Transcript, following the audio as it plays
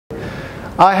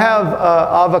I have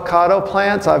avocado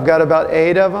plants. I've got about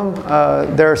 8 of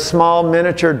them. They're small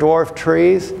miniature dwarf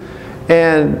trees.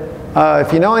 And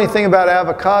if you know anything about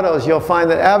avocados, you'll find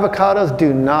that avocados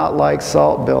do not like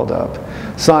salt buildup.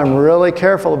 So I'm really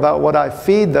careful about what I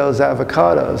feed those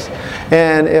avocados.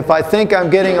 And if I think I'm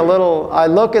getting a little, I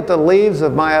look at the leaves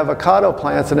of my avocado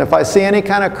plants, and if I see any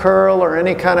kind of curl or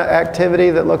any kind of activity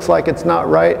that looks like it's not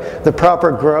right, the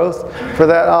proper growth for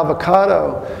that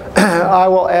avocado, I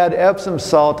will add Epsom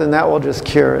salt, and that will just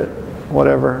cure it,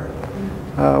 whatever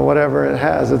it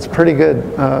has. It's pretty good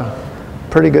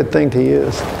thing to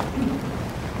use.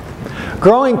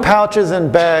 Growing pouches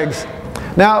and bags.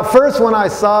 Now, at first when I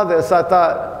saw this, I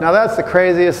thought, now that's the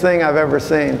craziest thing I've ever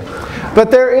seen. But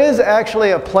there is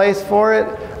actually a place for it.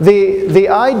 The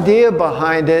idea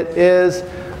behind it is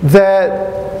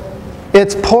that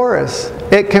it's porous.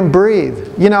 It can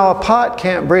breathe. You know, a pot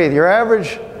can't breathe. Your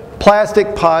average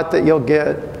plastic pot that you'll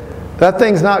get, that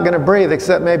thing's not going to breathe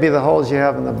except maybe the holes you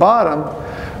have in the bottom.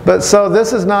 But so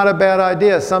this is not a bad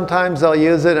idea. Sometimes they'll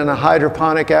use it in a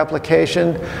hydroponic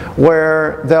application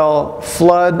where they'll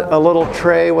flood a little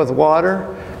tray with water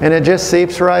and it just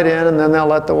seeps right in, and then they'll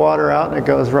let the water out and it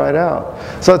goes right out.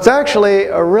 So it's actually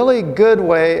a really good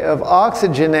way of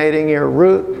oxygenating your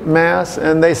root mass,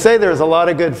 and they say there's a lot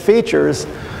of good features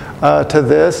to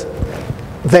this.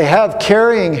 They have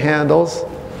carrying handles,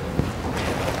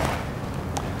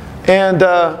 and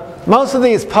most of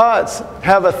these pots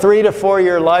have a 3 to 4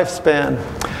 year lifespan.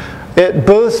 It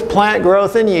boosts plant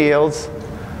growth and yields.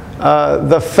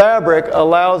 The fabric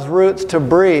allows roots to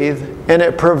breathe, and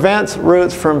it prevents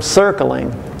roots from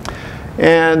circling.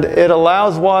 And it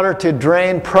allows water to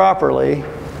drain properly.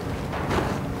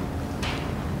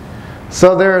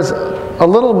 So there's a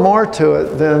little more to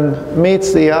it than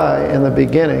meets the eye in the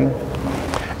beginning.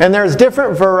 And there's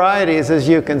different varieties, as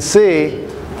you can see.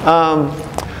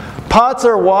 Pots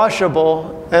are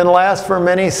washable and last for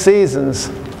many seasons.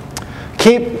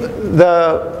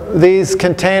 These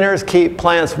containers keep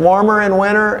plants warmer in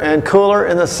winter and cooler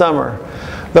in the summer.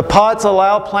 The pots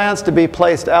allow plants to be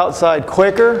placed outside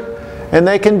quicker, and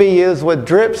they can be used with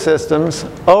drip systems,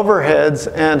 overheads,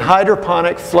 and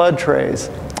hydroponic flood trays.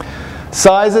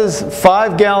 Sizes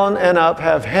 5 gallon and up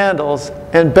have handles,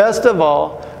 and best of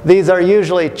all, these are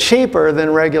usually cheaper than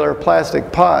regular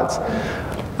plastic pots.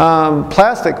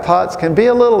 Plastic pots can be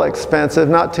a little expensive,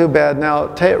 not too bad. Now,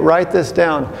 write this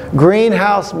down.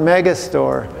 Greenhouse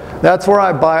Megastore. That's where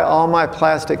I buy all my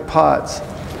plastic pots.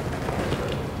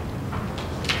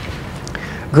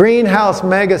 Greenhouse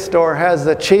Megastore has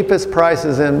the cheapest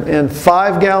prices in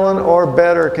 5 gallon or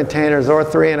better containers, or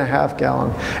 3.5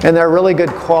 gallon. And they're really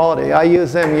good quality. I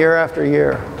use them year after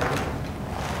year.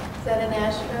 Is that in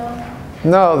Asheville?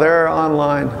 No, they're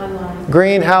online.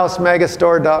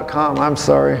 GreenhouseMegastore.com. I'm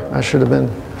sorry, I should have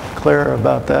been clearer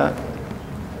about that.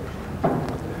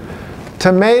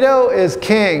 Tomato is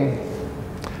king.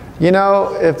 You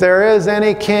know, if there is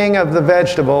any king of the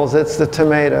vegetables, it's the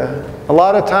tomato. A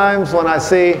lot of times when I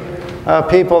see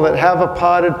people that have a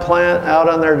potted plant out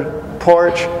on their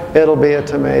porch, it'll be a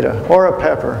tomato or a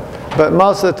pepper. But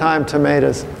most of the time,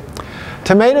 tomatoes.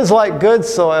 Tomatoes like good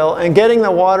soil, and getting the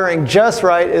watering just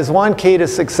right is one key to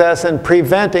success in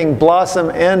preventing blossom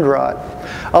end rot.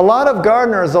 A lot of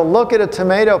gardeners will look at a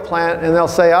tomato plant and they'll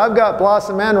say, I've got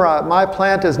blossom end rot, my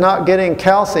plant is not getting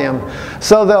calcium.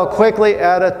 So they'll quickly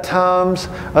add a Tums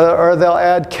or they'll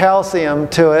add calcium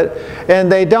to it,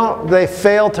 and they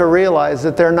fail to realize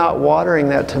that they're not watering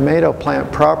that tomato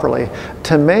plant properly.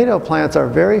 Tomato plants are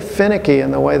very finicky in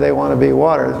the way they want to be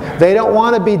watered. They don't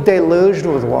want to be deluged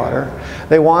with water.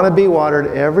 They want to be watered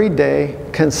every day,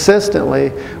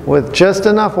 consistently, with just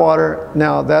enough water.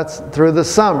 Now, that's through the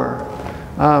summer.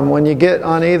 When you get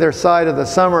on either side of the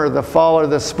summer, the fall, or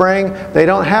the spring, they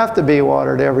don't have to be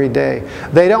watered every day.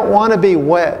 They don't want to be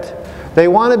wet. They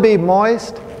want to be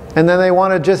moist, and then they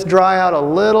want to just dry out a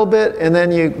little bit, and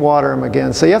then you water them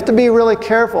again. So you have to be really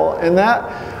careful, and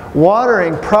that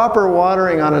watering, proper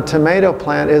watering on a tomato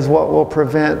plant is what will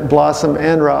prevent blossom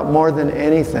end rot more than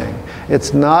anything.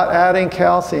 It's not adding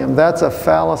calcium. That's a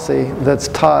fallacy that's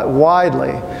taught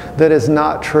widely that is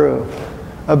not true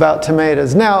about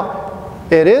tomatoes. Now,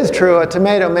 it is true, a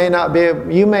tomato may not be,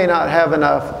 you may not have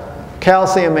enough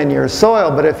calcium in your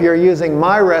soil, but if you're using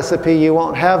my recipe, you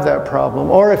won't have that problem.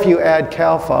 Or if you add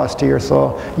Calphos to your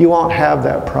soil, you won't have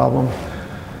that problem.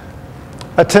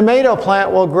 A tomato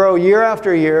plant will grow year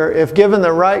after year if given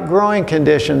the right growing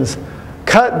conditions.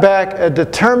 Cut back a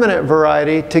determinate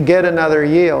variety to get another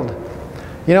yield.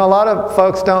 You know, a lot of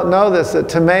folks don't know this, that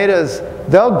tomatoes,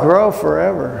 they'll grow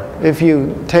forever if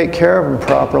you take care of them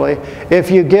properly. If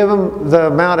you give them the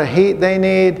amount of heat they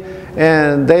need,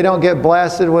 and they don't get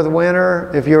blasted with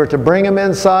winter. If you were to bring them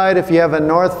inside, if you have a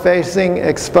north-facing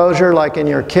exposure like in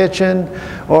your kitchen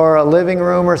or a living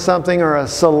room or something, or a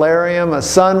solarium, a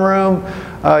sunroom,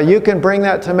 you can bring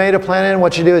that tomato plant in.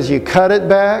 What you do is you cut it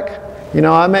back. You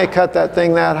know, I may cut that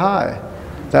thing that high.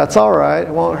 That's all right.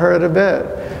 It won't hurt a bit.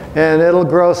 And it'll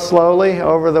grow slowly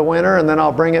over the winter, and then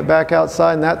I'll bring it back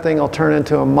outside, and that thing will turn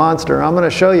into a monster. I'm going to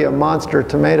show you a monster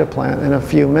tomato plant in a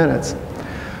few minutes.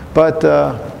 But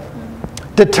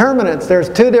determinants, there's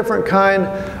two different kinds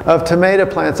of tomato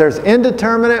plants. There's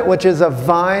indeterminate, which is a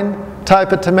vine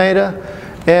type of tomato,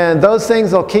 and those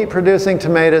things will keep producing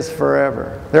tomatoes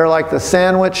forever. They're like the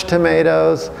sandwich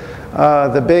tomatoes,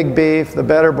 the big beef, the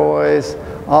better boys,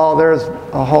 there's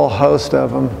a whole host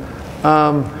of them.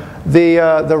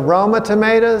 The Roma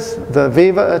tomatoes, the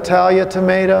Viva Italia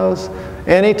tomatoes,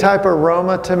 any type of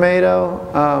Roma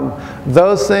tomato,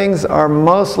 those things are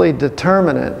mostly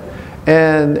determinate.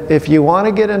 And if you want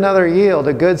to get another yield,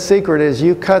 a good secret is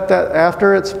you cut that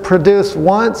after it's produced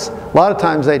once. A lot of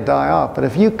times they die off, but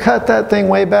if you cut that thing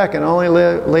way back and only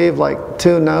leave like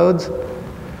 2 nodes,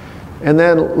 and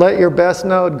then let your best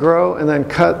node grow and then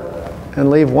cut and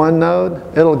leave 1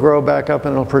 node, it'll grow back up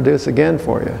and it'll produce again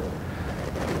for you.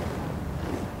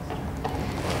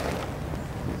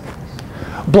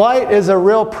 Blight is a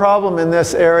real problem in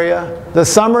this area. The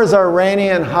summers are rainy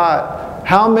and hot.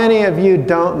 How many of you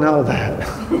don't know that?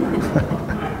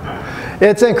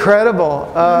 It's incredible.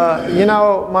 You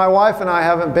know, my wife and I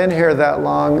haven't been here that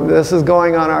long. This is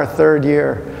going on our 3rd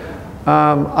year.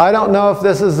 I don't know if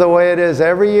this is the way it is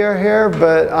every year here,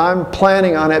 but I'm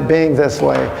planning on it being this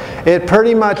way. It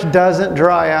pretty much doesn't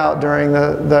dry out during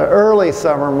the early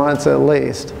summer months at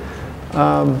least.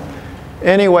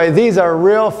 Anyway, these are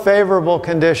real favorable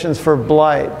conditions for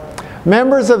blight.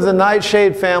 Members of the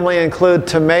nightshade family include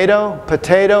tomato,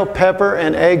 potato, pepper,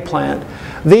 and eggplant.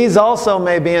 These also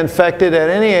may be infected at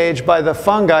any age by the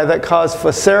fungi that cause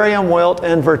fusarium wilt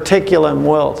and verticulum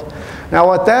wilt. Now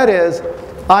what that is,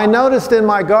 I noticed in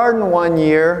my garden one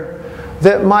year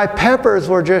that my peppers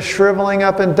were just shriveling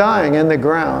up and dying in the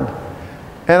ground.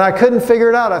 And I couldn't figure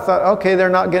it out. I thought, okay, they're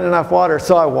not getting enough water.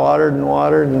 So I watered and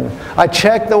watered, and I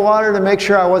checked the water to make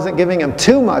sure I wasn't giving them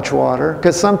too much water,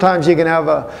 because sometimes you can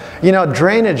have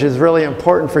drainage is really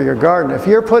important for your garden. If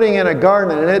you're putting in a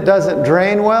garden and it doesn't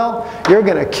drain well, you're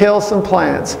going to kill some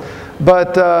plants.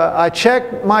 But I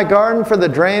checked my garden for the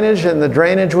drainage, and the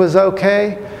drainage was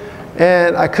okay,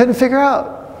 and I couldn't figure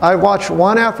out. I watched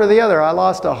one after the other. I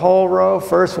lost a whole row,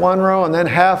 first 1 row and then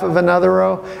half of another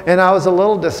row. And I was a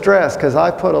little distressed because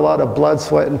I put a lot of blood,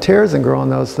 sweat, and tears in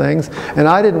growing those things. And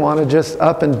I didn't want to just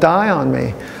up and die on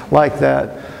me like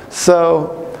that.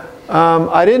 So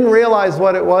I didn't realize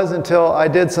what it was until I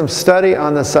did some study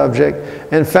on the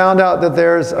subject and found out that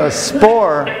there's a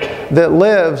spore that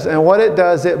lives. And what it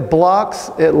does, it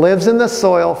lives in the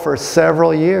soil for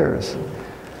several years.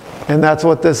 And that's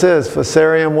what this is,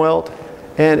 fusarium wilt.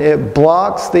 And it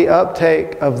blocks the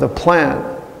uptake of the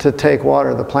plant to take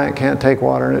water. The plant can't take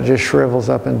water, and it just shrivels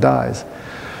up and dies.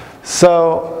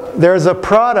 So there's a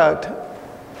product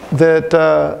that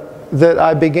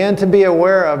I began to be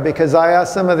aware of because I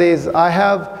asked some of these. I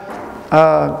have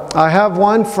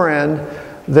one friend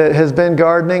that has been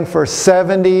gardening for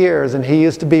 70 years, and he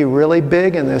used to be really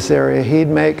big in this area. He'd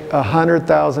make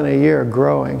 $100,000 a year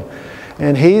growing.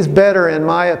 And he's better, in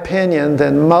my opinion,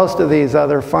 than most of these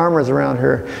other farmers around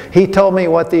here. He told me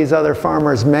what these other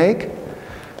farmers make,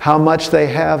 how much they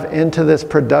have into this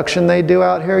production they do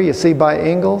out here. You see by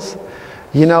Ingles.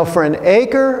 You know, for an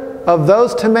acre of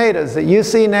those tomatoes that you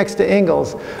see next to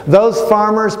Ingles, those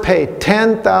farmers pay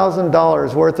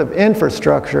 $10,000 worth of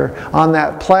infrastructure on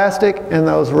that plastic and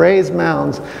those raised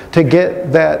mounds to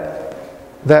get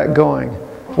that going.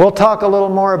 We'll talk a little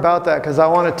more about that because I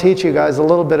want to teach you guys a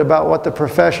little bit about what the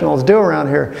professionals do around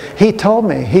here. He told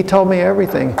me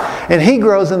everything. And he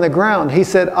grows in the ground. He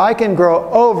said, I can grow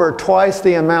over twice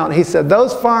the amount. He said,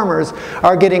 those farmers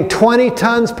are getting 20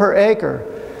 tons per acre.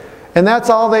 And that's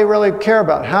all they really care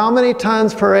about. How many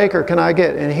tons per acre can I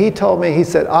get? And he told me, he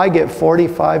said, I get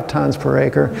 45 tons per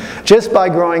acre just by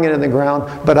growing it in the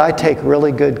ground, but I take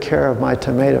really good care of my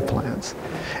tomato plants.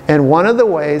 And one of the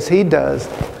ways he does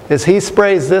is he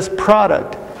sprays this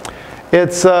product.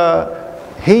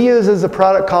 He uses a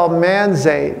product called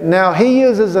Manzate. Now he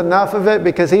uses enough of it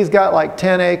because he's got like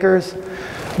 10 acres.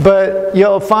 But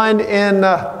you'll find in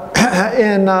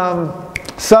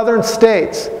southern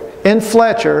states, in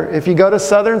Fletcher, if you go to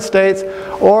southern states,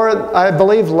 or I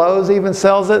believe Lowe's even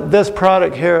sells it, this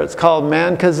product here, it's called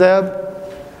Mancozeb.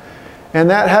 And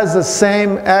that has the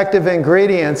same active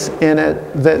ingredients in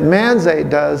it that Manzate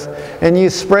does. And you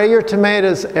spray your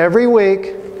tomatoes every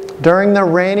week during the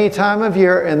rainy time of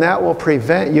year, and that will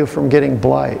prevent you from getting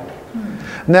blight.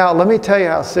 Now, let me tell you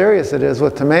how serious it is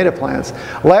with tomato plants.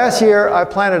 Last year, I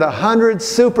planted 100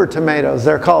 super tomatoes.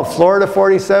 They're called Florida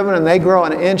 47, and they grow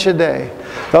an inch a day.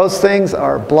 Those things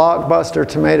are blockbuster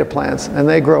tomato plants, and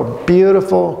they grow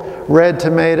beautiful red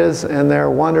tomatoes, and they're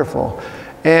wonderful.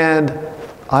 And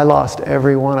I lost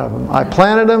every one of them. I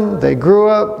planted them, they grew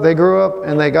up,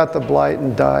 and they got the blight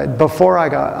and died. Before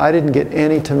I didn't get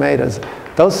any tomatoes.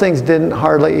 Those things didn't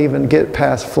hardly even get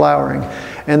past flowering.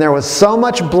 And there was so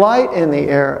much blight in the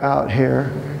air out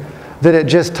here that it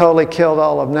just totally killed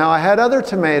all of them. Now, I had other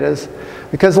tomatoes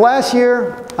because last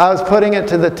year I was putting it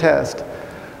to the test.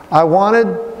 I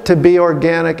wanted to be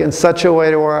organic in such a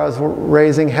way to where I was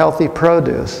raising healthy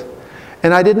produce.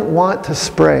 And I didn't want to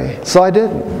spray, so I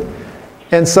didn't.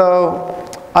 And so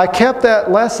I kept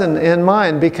that lesson in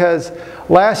mind because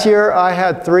last year I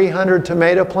had 300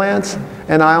 tomato plants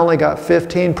and I only got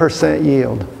 15%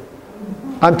 yield.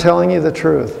 I'm telling you the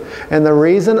truth. And the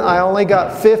reason I only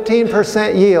got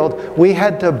 15% yield, we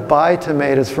had to buy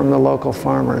tomatoes from the local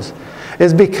farmers,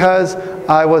 is because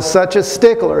I was such a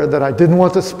stickler that I didn't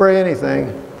want to spray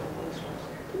anything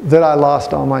that I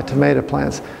lost all my tomato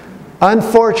plants.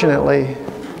 Unfortunately,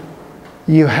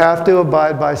 you have to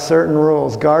abide by certain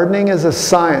rules. Gardening is a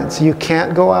science. You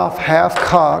can't go off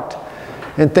half-cocked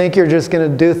and think you're just going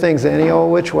to do things any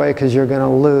old which way because you're going to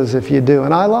lose if you do.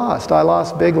 And I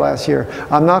lost big last year.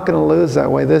 I'm not going to lose that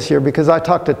way this year because I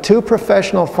talked to 2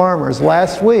 professional farmers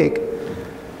last week.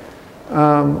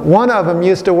 One of them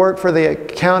used to work for the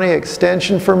county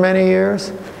extension for many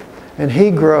years, and he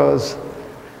grows,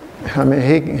 I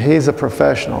mean, he's a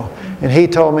professional. And he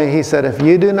told me, he said, if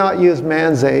you do not use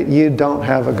Manzate, you don't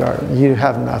have a garden. You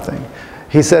have nothing.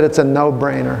 He said it's a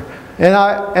no-brainer. And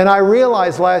I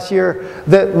realized last year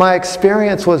that my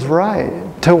experience was right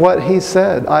to what he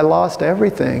said. I lost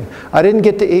everything. I didn't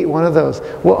get to eat one of those.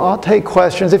 Well, I'll take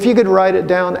questions. If you could write it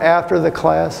down after the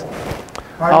class.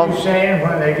 Are you saying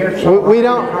when they get some... We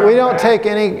don't take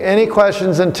any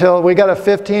questions until we got a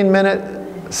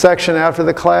 15-minute section after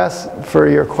the class for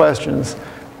your questions.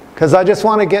 Because I just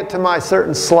want to get to my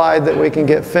certain slide that we can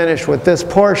get finished with this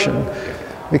portion.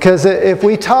 Because if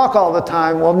we talk all the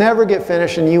time, we'll never get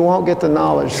finished and you won't get the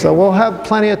knowledge. So we'll have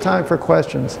plenty of time for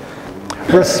questions.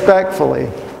 Respectfully.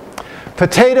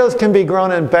 Potatoes can be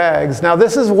grown in bags. Now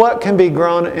this is what can be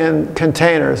grown in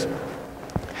containers.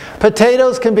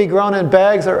 Potatoes can be grown in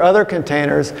bags or other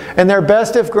containers, and they're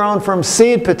best if grown from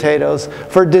seed potatoes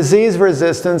for disease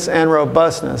resistance and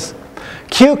robustness.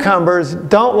 Cucumbers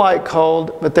don't like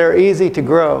cold, but they're easy to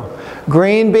grow.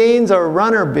 Green beans or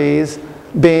runner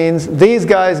beans, these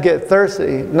guys get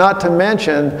thirsty. Not to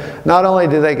mention, not only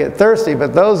do they get thirsty,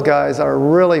 but those guys are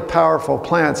really powerful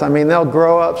plants. I mean, they'll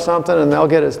grow up something and they'll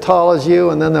get as tall as you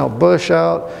and then they'll bush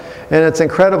out. And it's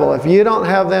incredible. If you don't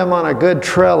have them on a good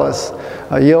trellis,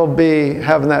 you'll be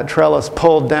having that trellis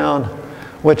pulled down,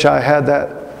 which I had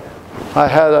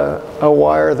a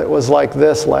wire that was like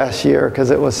this last year because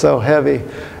it was so heavy.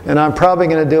 And I'm probably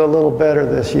going to do a little better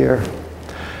this year.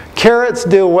 Carrots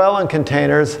do well in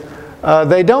containers.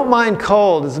 They don't mind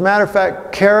cold. As a matter of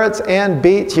fact, carrots and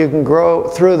beets you can grow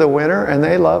through the winter and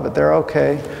they love it. They're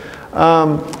okay.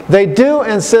 They do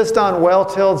insist on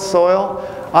well-tilled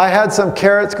soil. I had some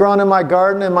carrots grown in my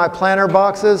garden in my planter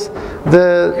boxes.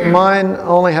 Mine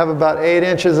only have about 8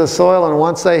 inches of soil, and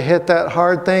once they hit that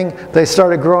hard thing, they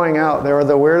started growing out. They were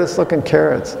the weirdest looking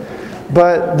carrots.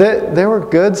 But they were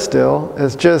good still.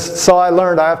 It's just, so I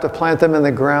learned I have to plant them in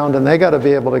the ground, and they got to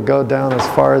be able to go down as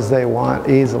far as they want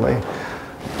easily.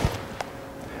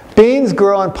 Beans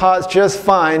grow in pots just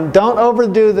fine. Don't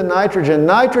overdo the nitrogen.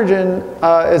 Nitrogen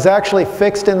is actually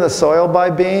fixed in the soil by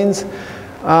beans.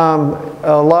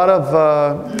 A lot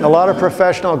of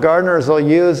professional gardeners will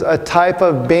use a type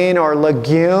of bean or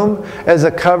legume as a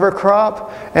cover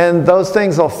crop, and those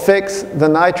things will fix the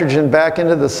nitrogen back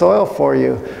into the soil for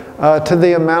you to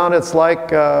the amount it's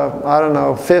like, I don't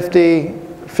know,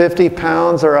 50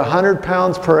 pounds or 100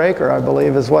 pounds per acre, I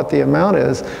believe is what the amount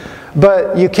is.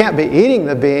 But you can't be eating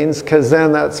the beans because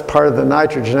then that's part of the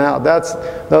nitrogen out.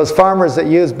 Those farmers that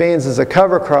use beans as a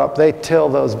cover crop, they till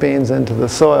those beans into the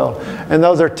soil. And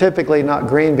those are typically not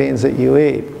green beans that you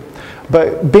eat.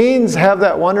 But beans have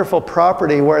that wonderful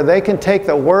property where they can take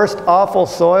the worst awful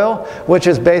soil, which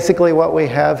is basically what we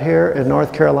have here in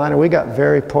North Carolina. We got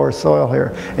very poor soil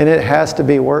here, and it has to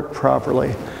be worked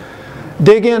properly.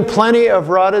 Dig in plenty of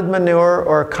rotted manure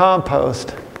or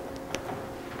compost.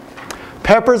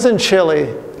 Peppers and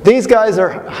chili. These guys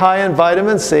are high in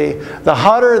vitamin C. The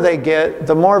hotter they get,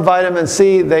 the more vitamin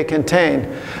C they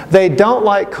contain. They don't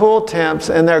like cool temps,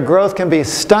 and their growth can be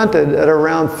stunted at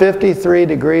around 53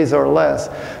 degrees or less.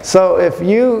 So if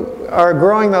you are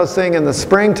growing those things in the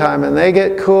springtime and they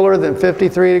get cooler than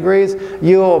 53 degrees,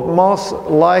 you will most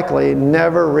likely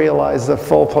never realize the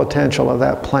full potential of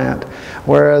that plant.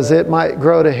 Whereas it might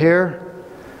grow to here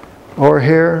or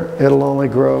here, it'll only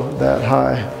grow that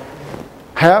high.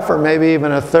 Half or maybe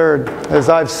even a third, as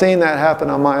I've seen that happen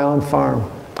on my own farm.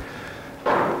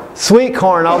 Sweet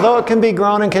corn, although it can be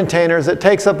grown in containers, it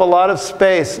takes up a lot of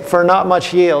space for not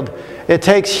much yield. It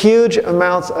takes huge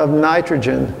amounts of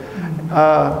nitrogen.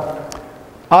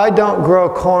 I don't grow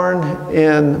corn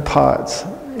in pots,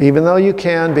 even though you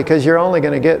can, because you're only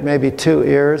going to get maybe 2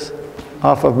 ears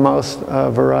off of most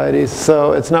varieties,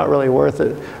 so it's not really worth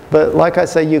it. But like I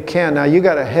say, you can. Now you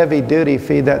got to heavy duty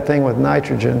feed that thing with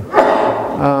nitrogen.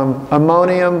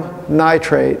 Ammonium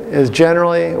nitrate is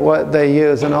generally what they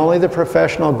use, and only the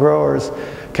professional growers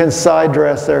can side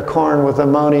dress their corn with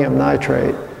ammonium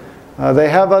nitrate. They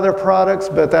have other products,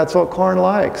 but that's what corn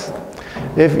likes.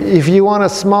 If you want a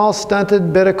small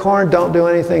stunted bit of corn, don't do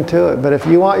anything to it. But if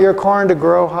you want your corn to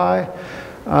grow high,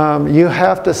 you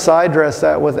have to side dress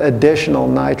that with additional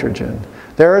nitrogen.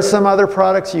 There are some other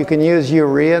products you can use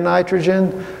urea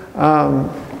nitrogen,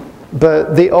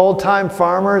 but the old-time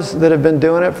farmers that have been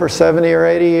doing it for 70 or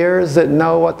 80 years that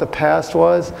know what the past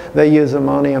was, they use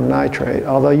ammonium nitrate.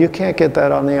 Although you can't get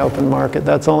that on the open market.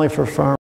 That's only for farmers.